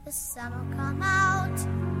The sun will come out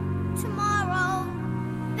tomorrow.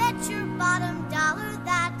 Bet your bottom dollar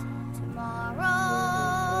that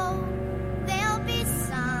tomorrow there'll be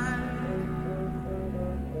sun.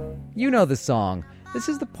 You know the song. This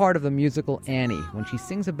is the part of the musical Annie when she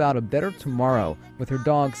sings about a better tomorrow with her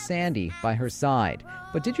dog Sandy by her side.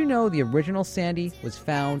 But did you know the original Sandy was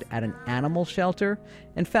found at an animal shelter?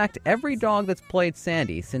 In fact, every dog that's played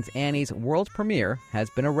Sandy since Annie's world premiere has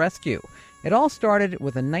been a rescue. It all started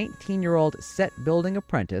with a 19-year-old set-building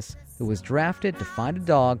apprentice who was drafted to find a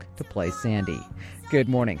dog to play Sandy. Good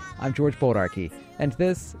morning. I'm George Bodarky, and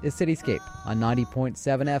this is Cityscape on 90.7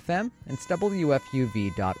 FM and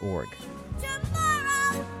WFUV.org.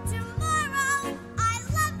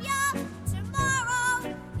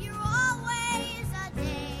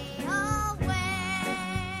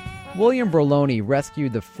 William Berloni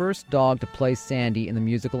rescued the first dog to play Sandy in the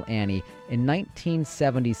musical Annie in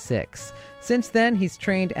 1976. Since then, he's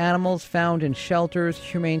trained animals found in shelters,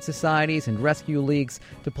 humane societies, and rescue leagues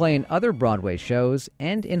to play in other Broadway shows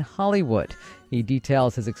and in Hollywood. He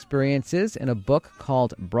details his experiences in a book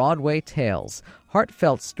called Broadway Tails,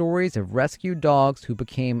 Heartfelt Stories of Rescued Dogs Who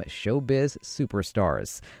Became Showbiz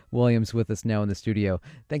Superstars. William's with us now in the studio.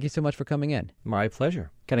 Thank you so much for coming in. My pleasure.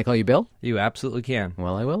 Can I call you Bill? You absolutely can.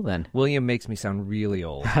 Well, I will then. William makes me sound really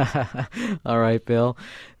old. All right, Bill.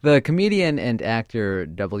 The comedian and actor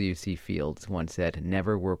W.C. Fields once said,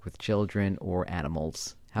 "Never work with children or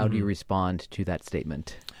animals." How do you respond to that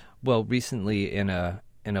statement? Well, recently in a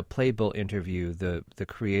Playbill interview, the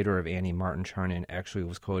creator of Annie, Martin Charnin, actually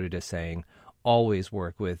was quoted as saying, "Always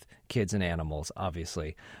work with kids and animals,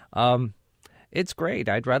 obviously." It's great.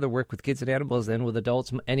 I'd rather work with kids and animals than with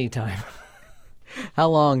adults anytime. How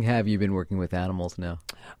long have you been working with animals now?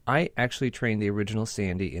 I actually trained the original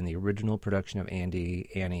Sandy in the original production of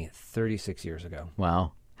Annie 36 years ago.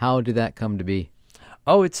 Wow. How did that come to be?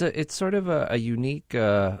 Oh, it's sort of a unique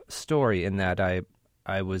story in that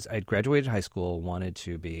I'd graduated high school, wanted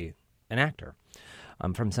to be an actor.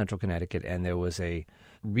 I'm from Central Connecticut, and there was a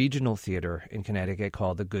regional theater in Connecticut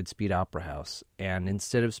called the Goodspeed Opera House. And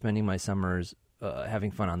instead of spending my summers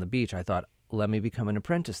having fun on the beach, I thought, let me become an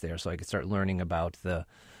apprentice there so I could start learning about the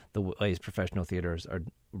ways professional theaters are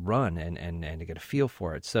run and to get a feel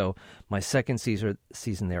for it. So my second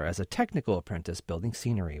season there as a technical apprentice, building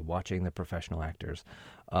scenery, watching the professional actors,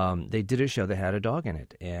 they did a show that had a dog in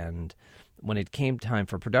it. And when it came time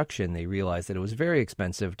for production, they realized that it was very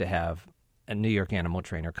expensive to have a New York animal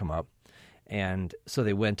trainer come up. And so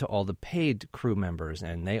they went to all the paid crew members,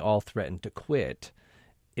 and they all threatened to quit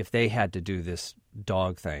if they had to do this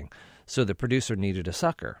dog thing. So the producer needed a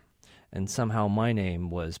sucker. And somehow my name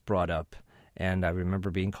was brought up, and I remember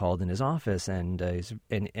being called in his office, and his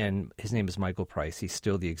name is Michael Price. He's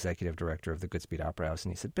still the executive director of the Goodspeed Opera House,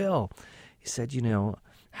 and he said, "Bill," he said,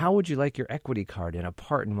 "how would you like your equity card in a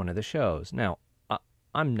part in one of the shows?" Now,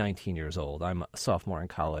 I'm 19 years old. I'm a sophomore in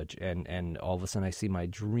college, and all of a sudden I see my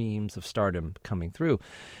dreams of stardom coming through,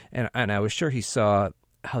 and I was sure he saw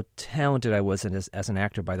how talented I was as an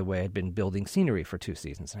actor. By the way, I'd been building scenery for 2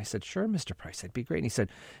 seasons. And I said, "Sure, Mr. Price, that'd be great." And he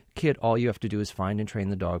said, "Kid, all you have to do is find and train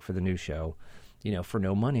the dog for the new show, for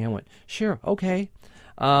no money." I went, "Sure, okay."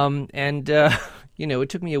 It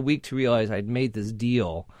took me a week to realize I'd made this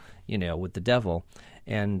deal, with the devil.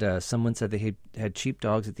 And someone said they had cheap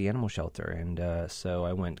dogs at the animal shelter. And so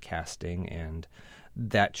I went casting, and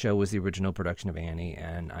that show was the original production of Annie,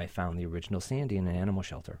 and I found the original Sandy in an animal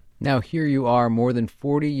shelter. Now here you are more than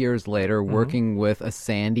 40 years later working with a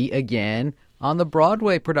Sandy again on the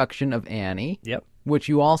Broadway production of Annie. Yep. Which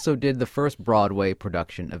you also did the first Broadway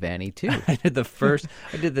production of Annie, too. I did the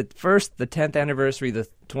 10th anniversary, the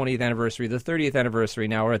 20th anniversary, the 30th anniversary.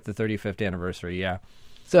 Now we're at the 35th anniversary, yeah.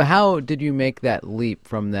 So how did you make that leap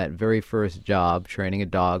from that very first job training a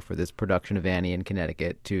dog for this production of Annie in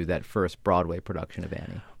Connecticut to that first Broadway production of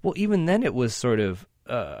Annie? Well, even then it was sort of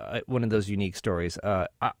one of those unique stories.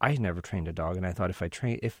 I never trained a dog, and I thought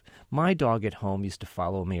if my dog at home used to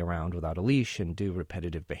follow me around without a leash and do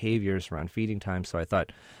repetitive behaviors around feeding time, so I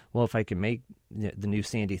thought, well, if I could make the new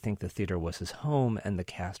Sandy think the theater was his home and the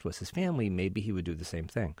cast was his family, maybe he would do the same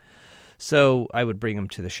thing. So I would bring him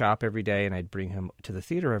to the shop every day, and I'd bring him to the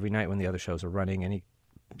theater every night when the other shows were running, and he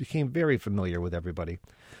became very familiar with everybody.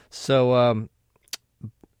 So,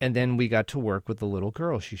 and then we got to work with the little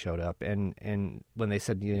girl. She showed up, and when they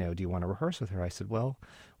said, do you want to rehearse with her? I said, well,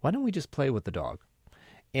 why don't we just play with the dog?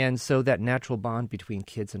 And so that natural bond between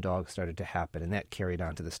kids and dogs started to happen, and that carried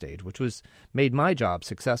on to the stage, which made my job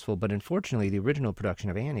successful. But unfortunately, the original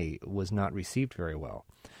production of Annie was not received very well.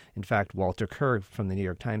 In fact, Walter Kerr from the New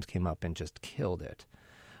York Times came up and just killed it.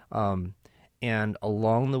 And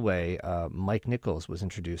along the way, Mike Nichols was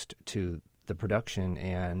introduced to the production,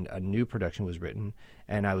 and a new production was written,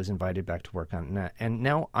 and I was invited back to work on that. And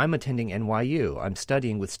now I'm attending NYU. I'm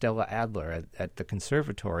studying with Stella Adler at the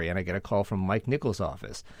conservatory, and I get a call from Mike Nichols'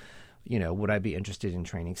 office. Would I be interested in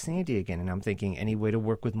training Sandy again? And I'm thinking, any way to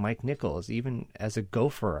work with Mike Nichols, even as a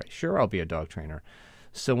gopher, sure, I'll be a dog trainer.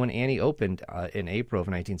 So when Annie opened in April of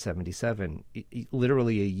 1977,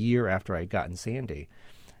 literally a year after I'd gotten Sandy,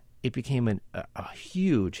 it became a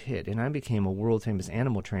huge hit, and I became a world-famous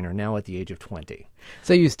animal trainer now at the age of 20.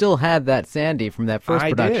 So you still had that Sandy from that first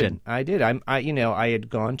production. I did. I had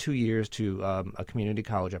gone 2 years to a community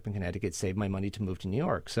college up in Connecticut, saved my money to move to New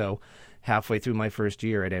York. So halfway through my first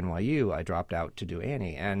year at NYU, I dropped out to do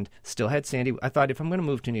Annie and still had Sandy. I thought, if I'm going to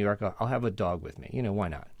move to New York, I'll have a dog with me. Why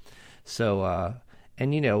not? So...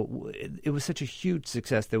 And, it was such a huge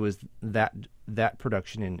success. There was that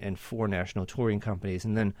production and 4 national touring companies.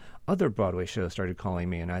 And then other Broadway shows started calling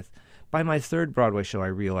me. And by my third Broadway show, I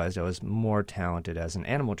realized I was more talented as an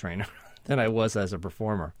animal trainer than I was as a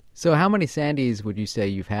performer. So how many Sandys would you say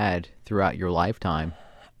you've had throughout your lifetime?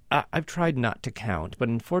 I've tried not to count. But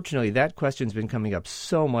unfortunately, that question's been coming up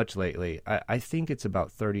so much lately. I think it's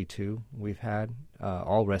about 32 we've had,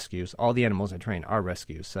 all rescues. All the animals I train are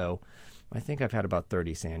rescues. So I think I've had about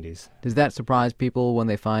 30 Sandys. Does that surprise people when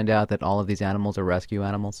they find out that all of these animals are rescue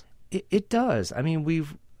animals? It does. I mean,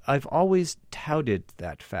 I've always touted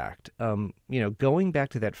that fact. Going back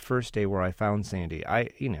to that first day where I found Sandy,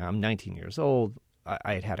 I'm 19 years old.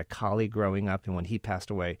 I had a colleague growing up, and when he passed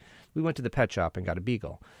away, we went to the pet shop and got a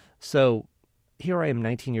beagle. So here I am,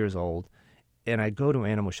 19 years old, and I go to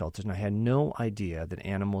animal shelters, and I had no idea that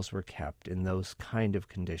animals were kept in those kind of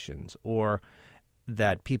conditions, or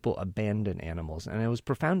that people abandon animals. And I was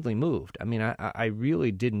profoundly moved. I mean, I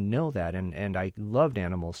really didn't know that, and I loved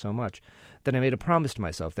animals so much that I made a promise to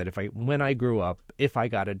myself that when I grew up, if I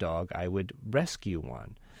got a dog, I would rescue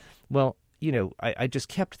one. Well, I just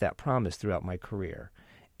kept that promise throughout my career.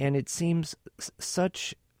 And it seems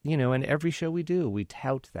such, in every show we do, we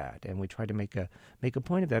tout that, and we try to make a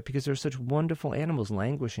point of that, because there's such wonderful animals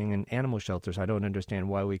languishing in animal shelters. I don't understand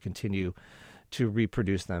why we continue to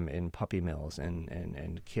reproduce them in puppy mills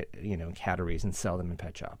and catteries and sell them in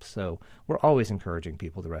pet shops. So we're always encouraging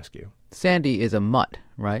people to rescue. Sandy is a mutt,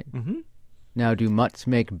 right? Mm-hmm. Now, do mutts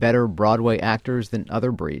make better Broadway actors than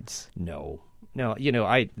other breeds? No,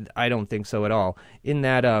 I don't think so at all. In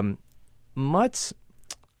that mutts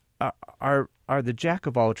are the jack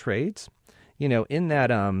of all trades. In that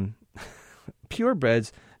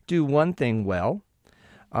purebreds do one thing well.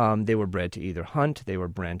 They were bred to either hunt, they were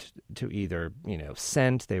bred to either,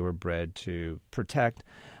 scent, they were bred to protect.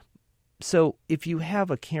 So if you have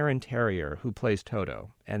a Cairn Terrier who plays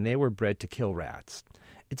Toto, and they were bred to kill rats,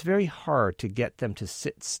 it's very hard to get them to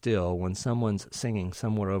sit still when someone's singing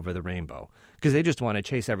Somewhere Over the Rainbow, because they just want to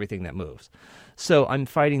chase everything that moves. So I'm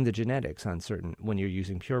fighting the genetics on certain when you're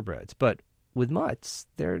using purebreds. But with mutts,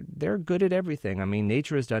 they're good at everything. I mean,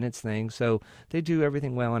 nature has done its thing, so they do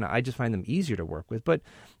everything well, and I just find them easier to work with. But,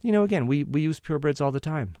 again, we use purebreds all the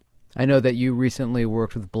time. I know that you recently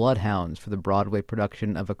worked with bloodhounds for the Broadway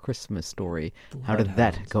production of A Christmas Story. How did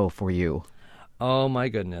that go for you? Oh, my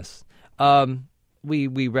goodness.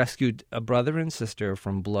 We rescued a brother and sister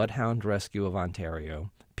from Bloodhound Rescue of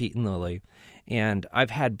Ontario, Pete and Lily. And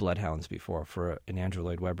I've had bloodhounds before for an Andrew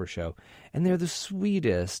Lloyd Webber show, and they're the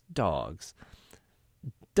sweetest dogs.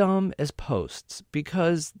 Dumb as posts,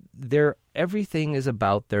 because everything is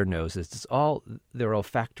about their noses. It's all their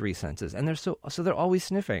olfactory senses, and so they're always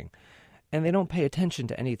sniffing, and they don't pay attention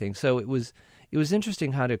to anything. So it was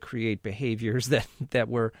interesting how to create behaviors that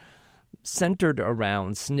were centered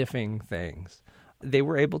around sniffing things. They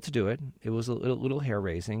were able to do it. It was a little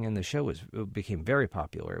hair-raising, and the show became very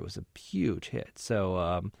popular. It was a huge hit.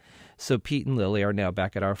 So Pete and Lily are now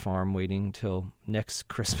back at our farm waiting till next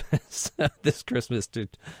Christmas, this Christmas, to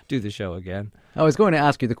do the show again. I was going to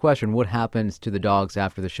ask you the question, what happens to the dogs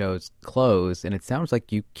after the shows close? And it sounds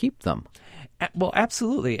like you keep them. Well,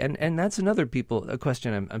 absolutely. And that's another a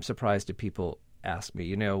question I'm surprised that people ask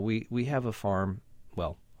me. We have a farm,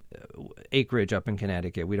 acreage up in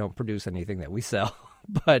Connecticut. We don't produce anything that we sell,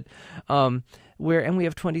 but we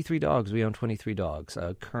have 23 dogs. We own 23 dogs.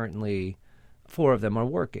 Currently, 4 of them are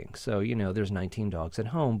working. So there's 19 dogs at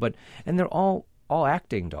home, and they're all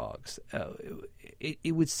acting dogs.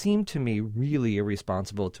 It would seem to me really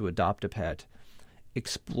irresponsible to adopt a pet,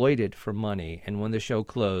 exploit it for money, and when the show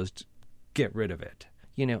closed, get rid of it.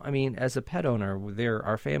 As a pet owner, they're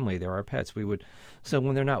our family, they're our pets. So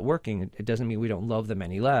when they're not working, it doesn't mean we don't love them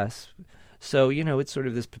any less. So, it's sort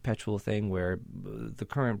of this perpetual thing where the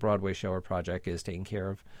current Broadway show or project is taking care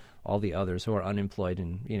of all the others who are unemployed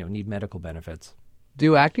and, need medical benefits.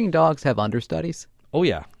 Do acting dogs have understudies? Oh,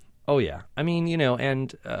 yeah. Oh, yeah. I mean,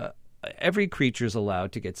 and every creature's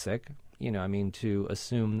allowed to get sick, to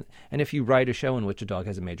assume. And if you write a show in which a dog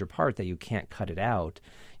has a major part that you can't cut it out,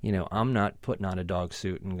 I'm not putting on a dog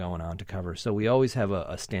suit and going on to cover. So we always have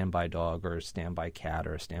a standby dog or a standby cat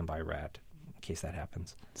or a standby rat in case that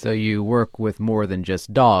happens. So you work with more than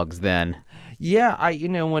just dogs then? Yeah,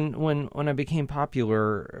 when I became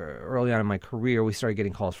popular early on in my career, we started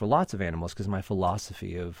getting calls for lots of animals because my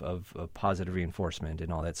philosophy of positive reinforcement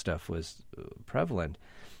and all that stuff was prevalent.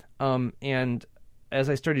 And as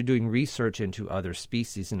I started doing research into other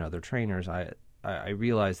species and other trainers, I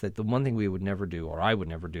realized that the one thing we would never do, or I would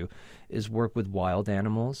never do, is work with wild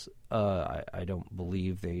animals. I don't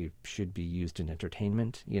believe they should be used in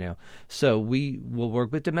entertainment, So we will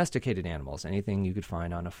work with domesticated animals, anything you could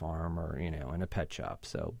find on a farm or, in a pet shop.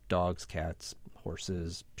 So dogs, cats,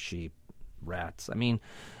 horses, sheep, rats. I mean,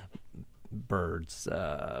 birds,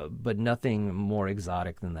 but nothing more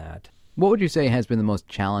exotic than that. What would you say has been the most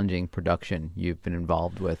challenging production you've been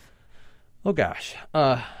involved with? Oh, gosh.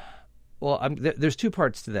 Well, there's two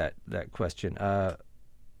parts to that question,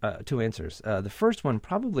 two answers. The first one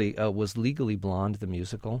probably was Legally Blonde, the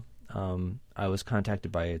musical. I was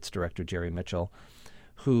contacted by its director, Jerry Mitchell,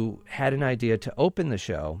 who had an idea to open the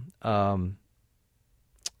show.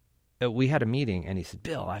 We had a meeting, and he said,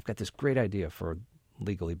 Bill, I've got this great idea for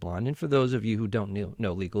Legally Blonde. And for those of you who don't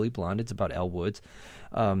know Legally Blonde, it's about Elle Woods,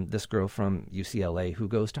 this girl from UCLA who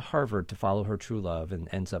goes to Harvard to follow her true love and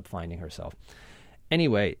ends up finding herself.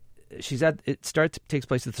 Anyway, takes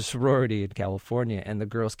place at the sorority in California, and the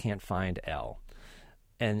girls can't find Elle.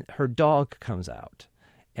 And her dog comes out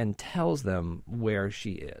and tells them where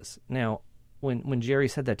she is. Now, when Jerry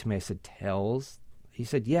said that to me, I said, tells? He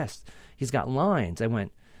said, yes, he's got lines. I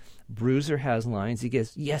went, Bruiser has lines. He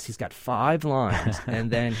goes, yes, he's got 5 lines. And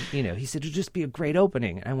then, he said, it'll just be a great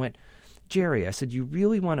opening. And I went, Jerry, I said, you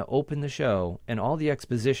really want to open the show and all the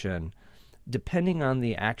exposition depending on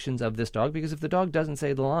the actions of this dog? Because if the dog doesn't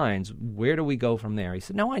say the lines, where do we go from there? He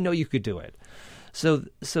said, no, I know you could do it. So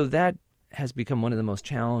that has become one of the most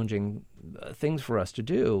challenging things for us to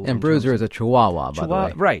do. And Bruiser is a Chihuahua, by the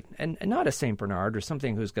way. Right, and not a St. Bernard or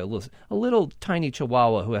something who's got a little tiny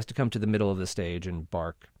Chihuahua who has to come to the middle of the stage and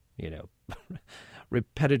bark,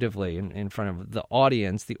 repetitively in front of the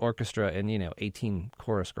audience, the orchestra, and 18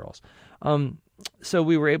 chorus girls. So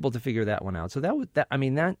we were able to figure that one out. So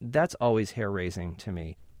that's always hair raising to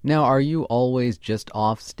me. Now, are you always just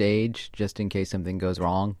off stage just in case something goes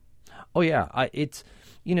wrong? Oh yeah, it's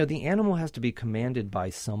the animal has to be commanded by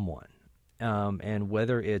someone. And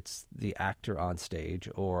whether it's the actor on stage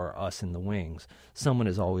or us in the wings, someone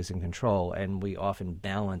is always in control, and we often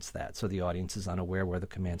balance that so the audience is unaware where the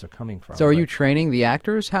commands are coming from. So are you training the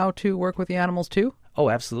actors how to work with the animals too? Oh,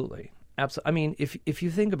 absolutely. I mean, if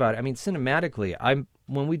you think about it, cinematically,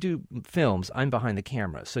 when we do films, I'm behind the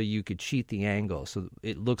camera, so you could cheat the angle so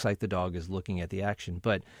it looks like the dog is looking at the action.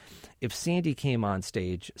 But if Sandy came on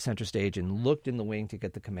stage, center stage, and looked in the wing to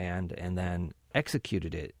get the command and then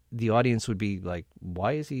executed it, the audience would be like,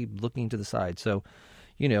 why is he looking to the side? So,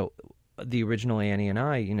 the original Annie and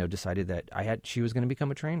I, decided that she was going to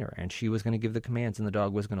become a trainer, and she was going to give the commands, and the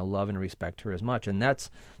dog was going to love and respect her as much. And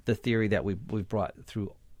that's the theory that we've brought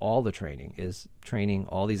through all the training, is training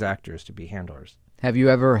all these actors to be handlers. Have you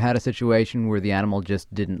ever had a situation where the animal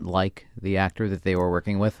just didn't like the actor that they were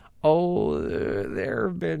working with? Oh, there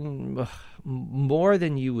have been more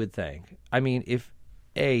than you would think. I mean, if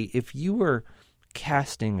you were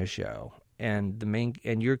casting a show and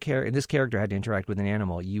this character had to interact with an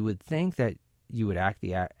animal, you would think that you would ask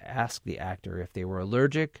the actor if they were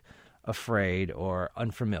allergic, afraid, or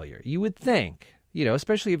unfamiliar. You would think,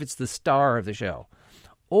 especially if it's the star of the show.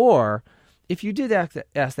 Or if you did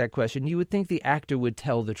ask that question, you would think the actor would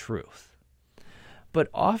tell the truth. But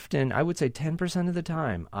often, I would say 10% of the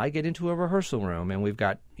time, I get into a rehearsal room and we've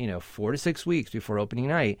got, 4 to 6 weeks before opening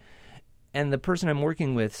night, and the person I'm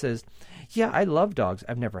working with says, yeah, I love dogs.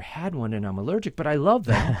 I've never had one and I'm allergic, but I love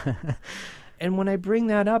them. And when I bring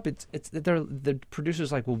that up, the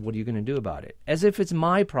producer's like, well, what are you going to do about it? As if it's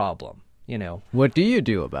my problem. What do you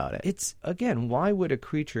do about it? It's, again, why would a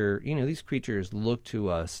creature, these creatures look to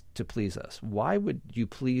us to please us. Why would you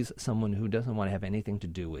please someone who doesn't want to have anything to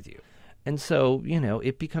do with you? And so,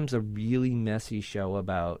 it becomes a really messy show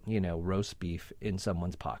about, roast beef in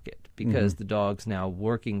someone's pocket because the dog's now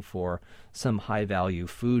working for some high-value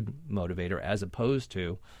food motivator as opposed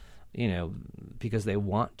to, because they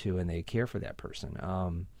want to and they care for that person.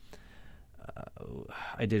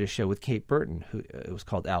 I did a show with Kate Burton. It was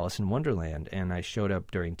called Alice in Wonderland, and I showed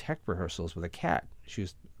up during tech rehearsals with a cat. She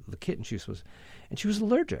was the kitten and she was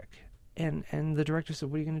allergic. And the director said,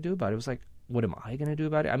 "What are you going to do about it?" It was like, "What am I going to do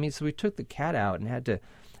about it?" I mean, so we took the cat out and had to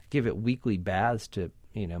give it weekly baths to,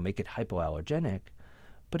 make it hypoallergenic.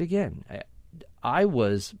 But again, I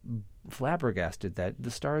was flabbergasted that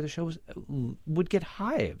the star of the show would get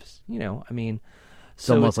hives. I mean,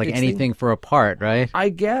 So almost like anything for a part, right? I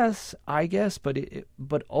guess,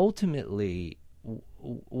 but ultimately,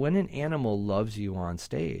 when an animal loves you on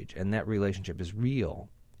stage and that relationship is real,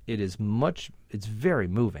 it's very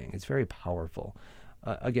moving. It's very powerful.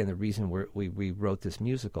 Again, the reason we wrote this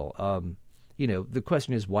musical, the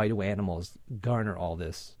question is, why do animals garner all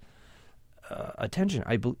this attention?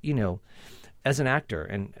 As an actor,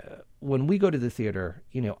 and when we go to the theater,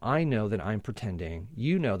 I know that I'm pretending,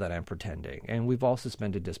 you know that I'm pretending, and we've all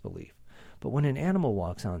suspended disbelief. But when an animal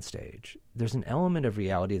walks on stage, there's an element of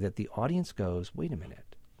reality that the audience goes, wait a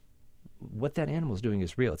minute, what that animal is doing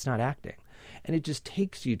is real. It's not acting. And it just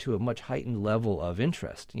takes you to a much heightened level of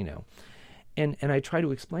interest, And I try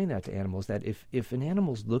to explain that to animals, that if an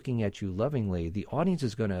animal's looking at you lovingly, the audience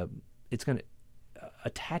is going to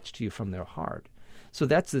attach to you from their heart. So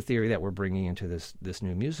that's the theory that we're bringing into this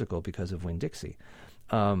new musical because of Winn-Dixie.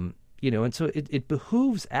 And so it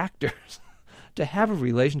behooves actors to have a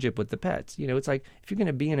relationship with the pets. It's like, if you're going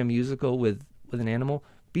to be in a musical with an animal,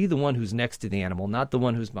 be the one who's next to the animal, not the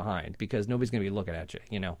one who's behind, because nobody's going to be looking at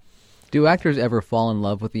you, Do actors ever fall in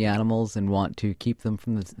love with the animals and want to keep them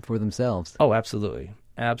for themselves? Oh, absolutely.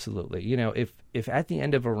 Absolutely. If at the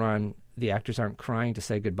end of a run, the actors aren't crying to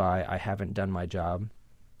say goodbye, I haven't done my job.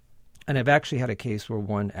 And I've actually had a case where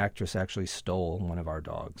one actress actually stole one of our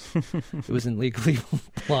dogs. It was in Legally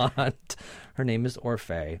Blonde. Her name is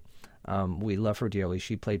Orfeh. We love her dearly.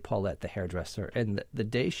 She played Paulette, the hairdresser. And the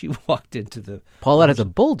day she walked into the... Paulette has a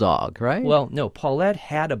bulldog, right? Well, no, Paulette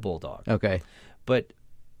had a bulldog. Okay. But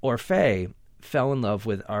Orfeh fell in love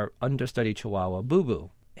with our understudy Chihuahua, Boo Boo.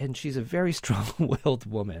 And she's a very strong-willed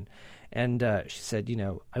woman. And she said,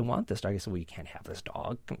 I want this dog. I said, well, you can't have this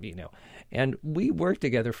dog, And we worked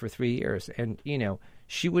together for 3 years. And,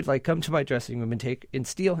 she would come to my dressing room and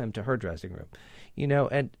steal him to her dressing room,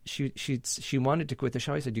 And she wanted to quit the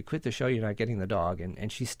show. I said, you quit the show, you're not getting the dog.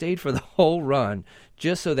 And she stayed for the whole run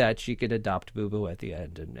just so that she could adopt Boo Boo at the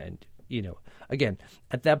end. And again,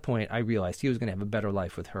 at that point, I realized he was going to have a better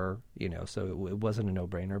life with her, so it wasn't a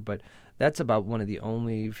no-brainer. But that's about one of the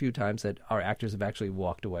only few times that our actors have actually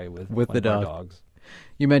walked away with the of our dogs.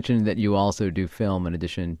 You mentioned that you also do film in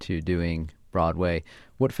addition to doing Broadway.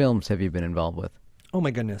 What films have you been involved with? Oh,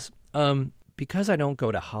 my goodness. Because I don't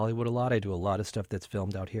go to Hollywood a lot, I do a lot of stuff that's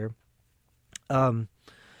filmed out here. Oh,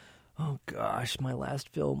 gosh, my last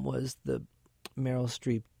film was the Meryl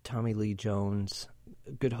Streep, Tommy Lee Jones,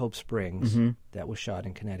 Good Hope Springs, that was shot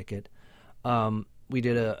in Connecticut. We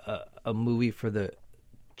did a movie for the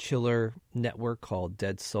Chiller Network called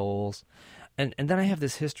Dead Souls. And then I have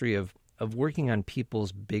this history of working on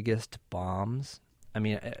people's biggest bombs. I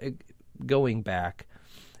mean, going back,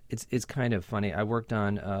 it's kind of funny. I worked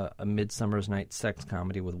on a Midsummer's Night sex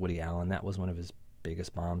comedy with Woody Allen. That was one of his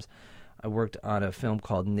biggest bombs. I worked on a film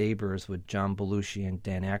called Neighbors with John Belushi and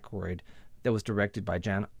Dan Aykroyd that was directed by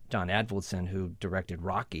John Avildsen, who directed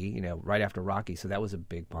Rocky, right after Rocky, so that was a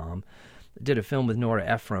big bomb. I did a film with Nora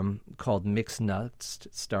Ephron called Mixed Nuts,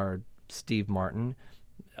 starred Steve Martin.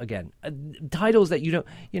 Again, titles that you don't,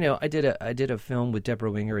 I did a film with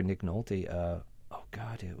Deborah Winger and Nick Nolte.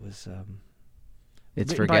 It was...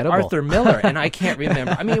 It's forgettable. By Arthur Miller, and I can't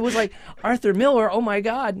remember. I mean, it was like, Arthur Miller, oh my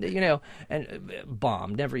God, and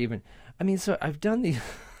bomb, never even... I mean, so I've done these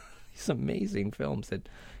amazing films that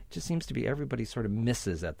just seems to be everybody sort of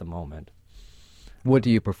misses at the moment. What do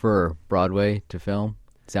you prefer, Broadway to film?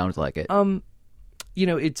 Sounds like it.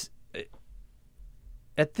 It's...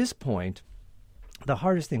 At this point, the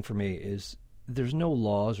hardest thing for me is there's no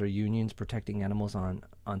laws or unions protecting animals on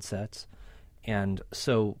sets. And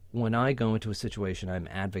so when I go into a situation, I'm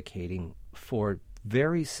advocating for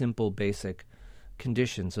very simple, basic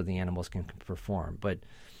conditions so the animals can perform. But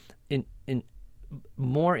in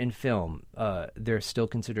film, they're still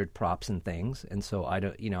considered props and things, and so I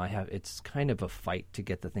don't. It's kind of a fight to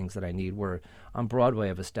get the things that I need. Where on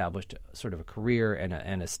Broadway, I've established sort of a career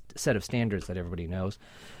and a set of standards that everybody knows.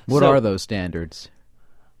 What are those standards?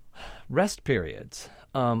 Rest periods,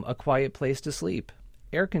 a quiet place to sleep,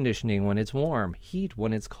 air conditioning when it's warm, heat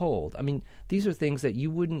when it's cold. I mean, these are things that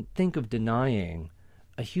you wouldn't think of denying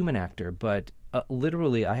a human actor, but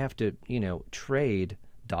literally I have to, trade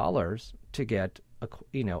dollars to get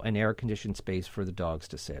an air-conditioned space for the dogs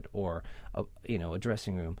to sit, or a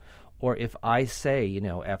dressing room. Or if I say,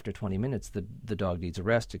 after 20 minutes the dog needs a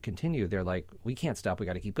rest to continue, they're like, we can't stop, we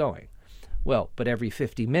got to keep going. Well, but every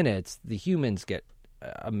 50 minutes, the humans get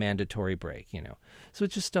a mandatory break, So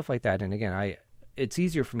it's just stuff like that. And again, it's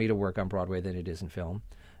easier for me to work on Broadway than it is in film.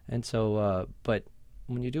 And so, but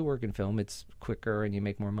when you do work in film, it's quicker and you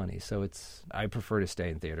make more money. So I prefer to stay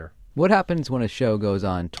in theater. What happens when a show goes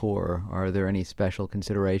on tour? Are there any special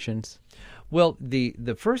considerations? Well, the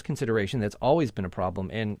first consideration that's always been a problem,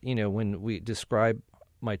 and, when we describe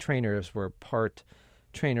my trainers were part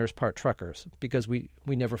trainers, part truckers, because we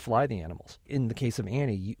never fly the animals. In the case of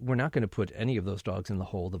Annie, we're not going to put any of those dogs in the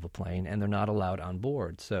hold of a plane, and they're not allowed on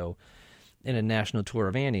board. So in a national tour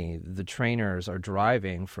of Annie, the trainers are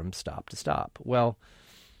driving from stop to stop. Well,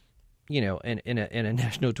 in a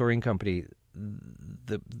national touring company,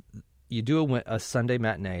 you do a Sunday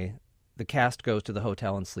matinee. The cast goes to the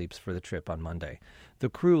hotel and sleeps for the trip on Monday. The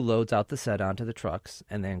crew loads out the set onto the trucks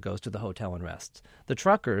and then goes to the hotel and rests. The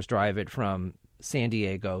truckers drive it from San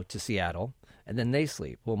Diego to Seattle, and then they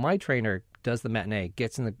sleep. Well, my trainer does the matinee,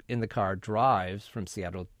 gets in the car, drives from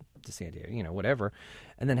Seattle to San Diego, whatever,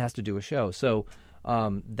 and then has to do a show. So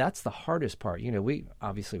that's the hardest part. We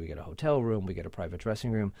get a hotel room, we get a private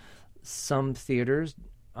dressing room. Some theaters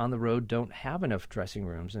on the road don't have enough dressing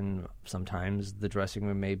rooms, and sometimes the dressing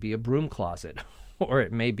room may be a broom closet or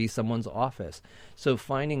it may be someone's office. So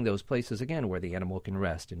finding those places, again, where the animal can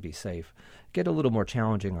rest and be safe, get a little more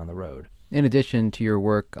challenging on the road. In addition to your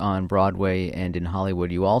work on Broadway and in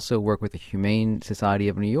Hollywood, you also work with the Humane Society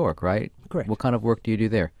of New York, right? Correct. What kind of work do you do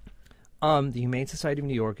there? The Humane Society of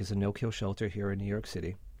New York is a no-kill shelter here in New York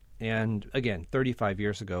City. And again, 35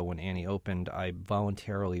 years ago when Annie opened, I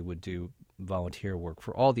voluntarily would do volunteer work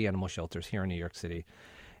for all the animal shelters here in New York City.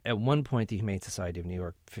 At one point, the Humane Society of New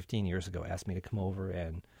York, 15 years ago, asked me to come over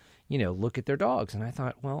and, look at their dogs. And I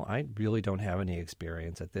thought, well, I really don't have any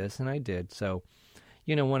experience at this, and I did. So,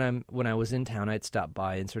 when I was in town, I'd stop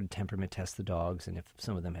by and sort of temperament test the dogs, and if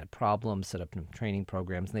some of them had problems, set up training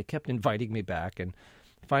programs, and they kept inviting me back. And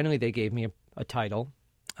finally, they gave me a title.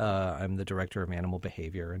 I'm the director of animal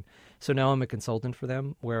behavior. And so now I'm a consultant for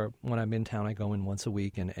them, where when I'm in town, I go in once a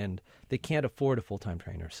week, and they can't afford a full-time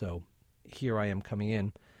trainer. So here I am coming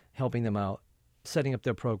in, helping them out, setting up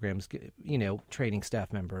their programs, training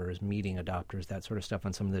staff members, meeting adopters, that sort of stuff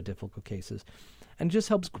on some of the difficult cases. And it just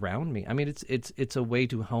helps ground me. I mean, it's a way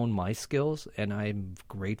to hone my skills, and I'm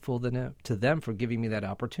grateful to them for giving me that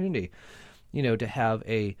opportunity, to have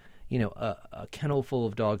a kennel full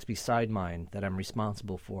of dogs beside mine that I'm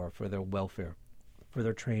responsible for their welfare, for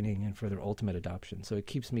their training, and for their ultimate adoption. So it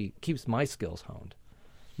keeps my skills honed.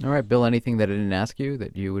 All right, Bill, anything that I didn't ask you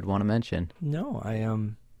that you would want to mention? No,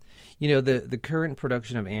 the current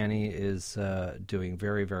production of Annie is doing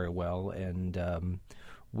very, very well, and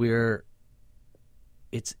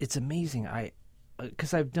it's amazing.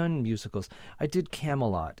 Because I've done musicals. I did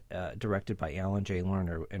Camelot, directed by Alan J.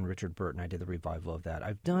 Lerner and Richard Burton. I did the revival of that.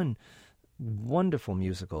 I've done wonderful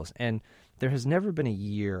musicals, and there has never been a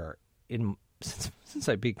year since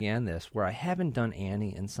I began this where I haven't done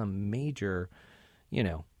Annie in some major,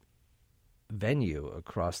 venue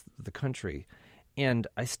across the country. And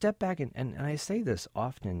I step back and I say this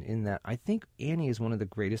often, in that I think Annie is one of the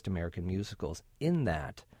greatest American musicals, in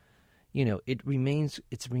that, it's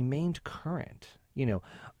remained current.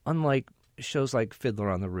 Unlike shows like Fiddler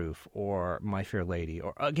on the Roof or My Fair Lady,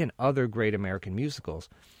 or again, other great American musicals,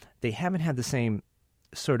 they haven't had the same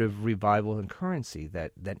sort of revival and currency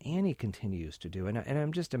that Annie continues to do. And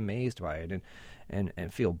I'm just amazed by it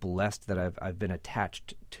and feel blessed that I've been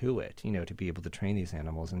attached to it, to be able to train these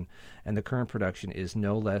animals. And the current production is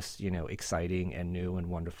no less, exciting and new and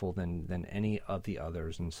wonderful than any of the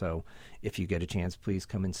others. And so if you get a chance, please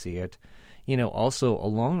come and see it. Also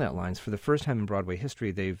along that lines, for the first time in Broadway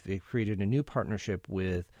history, they've created a new partnership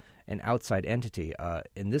with an outside entity.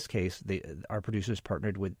 In this case, our producers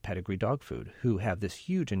partnered with Pedigree Dog Food, who have this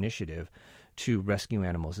huge initiative to rescue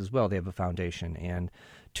animals as well. They have a foundation, and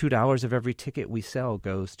 $2 of every ticket we sell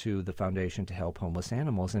goes to the foundation to help homeless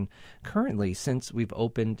animals. And currently, since we've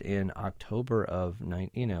opened in October of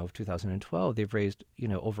 2012, they've raised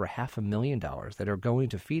over $500,000 that are going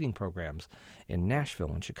to feeding programs in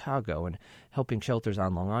Nashville and Chicago, and helping shelters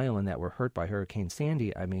on Long Island that were hurt by Hurricane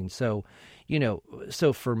Sandy. I mean, so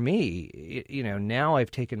for me, now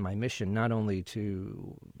I've taken my mission not only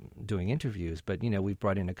to doing interviews, but we've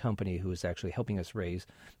brought in a company who is actually helping us raise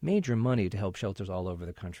major money to help shelters all over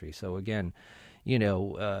the country. So again,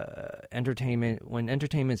 entertainment, when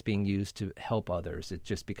entertainment's being used to help others, it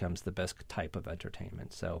just becomes the best type of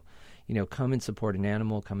entertainment. So, come and support an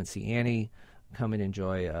animal, come and see Annie, come and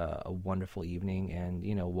enjoy a wonderful evening, and,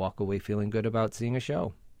 walk away feeling good about seeing a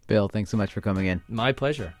show. Bill, thanks so much for coming in. My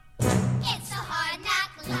pleasure. It's a hard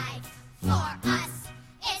knock life for us.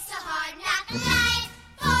 It's a hard knock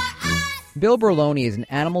Bill Berloni is an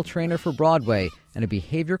animal trainer for Broadway and a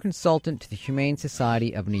behavior consultant to the Humane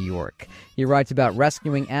Society of New York. He writes about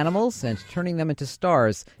rescuing animals and turning them into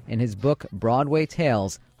stars in his book Broadway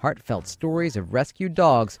Tails, Heartfelt Stories of Rescued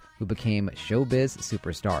Dogs Who Became Showbiz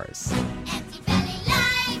Superstars. Empty belly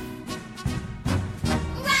life,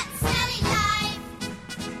 rat smelly life,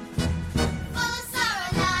 full of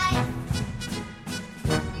sorrow life,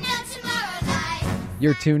 no tomorrow life.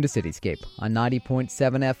 You're tuned to Cityscape on 90.7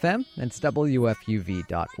 FM and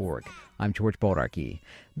WFUV.org. I'm George Bodarky.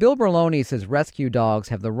 Bill Berloni says rescue dogs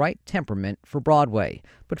have the right temperament for Broadway.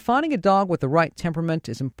 But finding a dog with the right temperament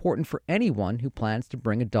is important for anyone who plans to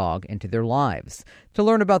bring a dog into their lives. To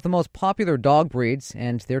learn about the most popular dog breeds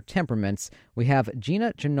and their temperaments, we have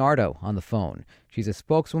Gina Gennardo on the phone. She's a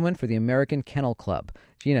spokeswoman for the American Kennel Club.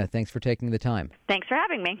 Gina, thanks for taking the time. Thanks for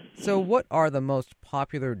having me. So what are the most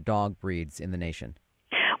popular dog breeds in the nation?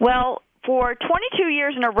 Well, for 22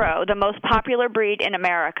 years in a row, the most popular breed in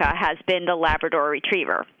America has been the Labrador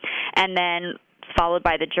Retriever. And then followed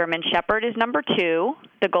by the German Shepherd is number 2,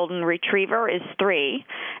 the Golden Retriever is 3,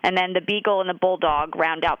 and then the Beagle and the Bulldog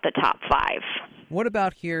round out the top 5. What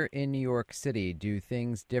about here in New York City? Do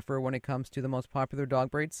things differ when it comes to the most popular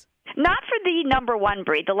dog breeds? Not for the number 1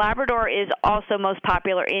 breed. The Labrador is also most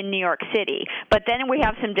popular in New York City. But then we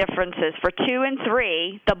have some differences. For 2 and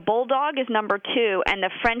 3, the Bulldog is number 2, and the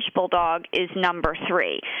French Bulldog is number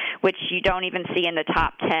 3, which you don't even see in the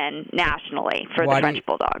top 10 nationally for the French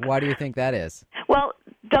Bulldog. Why do you think that is? Well,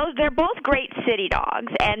 they're both great city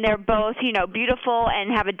dogs, and they're both, beautiful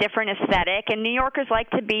and have a different aesthetic. And New Yorkers like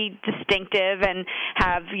to be distinctive and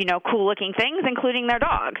have, cool-looking things, including their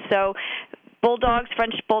dogs. So Bulldogs,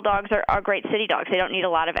 French Bulldogs are great city dogs. They don't need a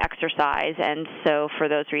lot of exercise, and so for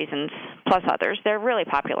those reasons, plus others, they're really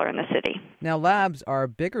popular in the city. Now, Labs are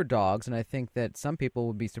bigger dogs, and I think that some people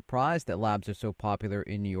would be surprised that Labs are so popular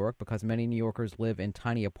in New York because many New Yorkers live in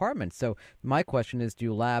tiny apartments. So my question is,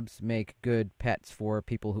 do Labs make good pets for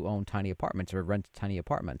people who own tiny apartments or rent tiny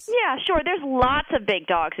apartments? Yeah, sure. There's lots of big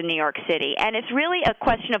dogs in New York City, and it's really a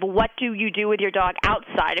question of what do you do with your dog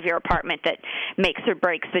outside of your apartment that makes or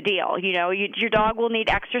breaks the deal. Your dog will need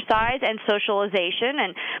exercise and socialization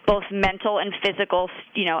and both mental and physical,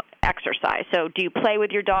 exercise. So do you play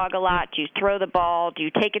with your dog a lot? Do you throw the ball? Do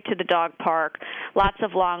you take it to the dog park? Lots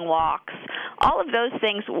of long walks. All of those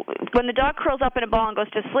things. When the dog curls up in a ball and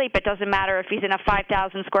goes to sleep, it doesn't matter if he's in a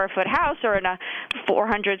 5,000 square foot house or in a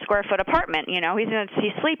 400 square foot apartment.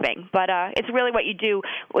 He's sleeping. But it's really what you do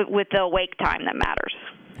with the awake time that matters.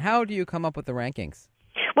 How do you come up with the rankings?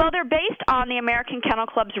 Well, they're based on the American Kennel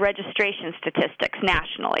Club's registration statistics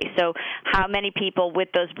nationally. So how many people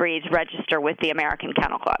with those breeds register with the American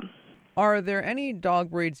Kennel Club? Are there any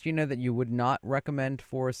dog breeds, that you would not recommend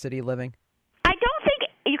for city living? I don't think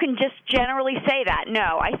you can just generally say that.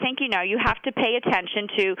 No, I think, you have to pay attention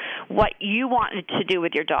to what you want to do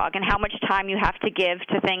with your dog and how much time you have to give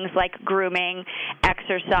to things like grooming,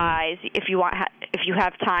 exercise, if you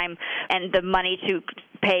have time and the money to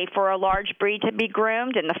pay for a large breed to be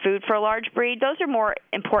groomed and the food for a large breed. Those are more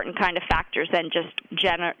important kind of factors than just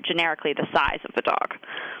generically the size of the dog.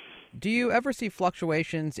 Do you ever see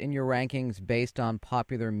fluctuations in your rankings based on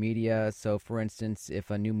popular media? So, for instance,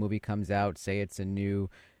 if a new movie comes out, say it's a new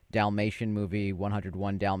Dalmatian movie,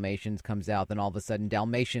 101 Dalmatians comes out, then all of a sudden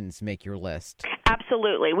Dalmatians make your list.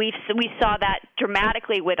 Absolutely. We saw that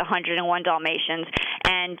dramatically with 101 Dalmatians,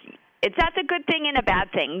 and that's a good thing and a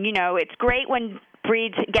bad thing. It's great when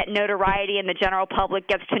breeds get notoriety and the general public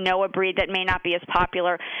gets to know a breed that may not be as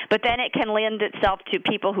popular, but then it can lend itself to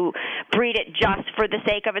people who breed it just for the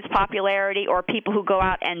sake of its popularity or people who go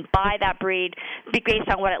out and buy that breed based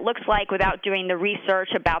on what it looks like without doing the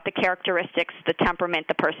research about the characteristics, the temperament,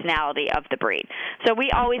 the personality of the breed. So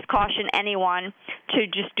we always caution anyone to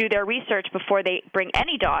just do their research before they bring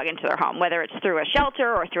any dog into their home, whether it's through a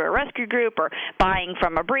shelter or through a rescue group or buying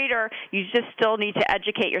from a breeder. You just still need to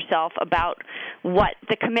educate yourself about what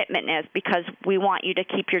the commitment is, because we want you to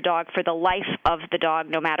keep your dog for the life of the dog,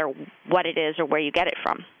 no matter what it is or where you get it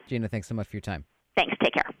from. Gina, thanks so much for your time. Thanks.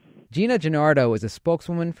 Take care. Gina Gennardo is a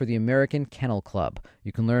spokeswoman for the American Kennel Club.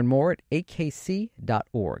 You can learn more at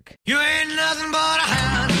akc.org. You ain't nothing but a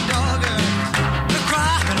hound dog,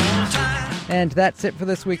 crying all the time. And that's it for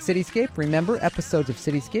this week's Cityscape. Remember, episodes of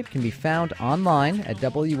Cityscape can be found online at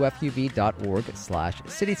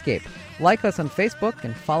wfuv.org/Cityscape. Like us on Facebook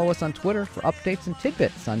and follow us on Twitter for updates and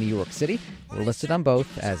tidbits on New York City. We're listed on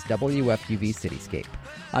both as WFUV Cityscape.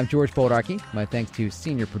 I'm George Bodarky. My thanks to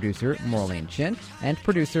senior producer Maureen Chin and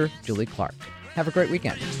producer Julie Clark. Have a great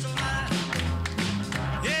weekend.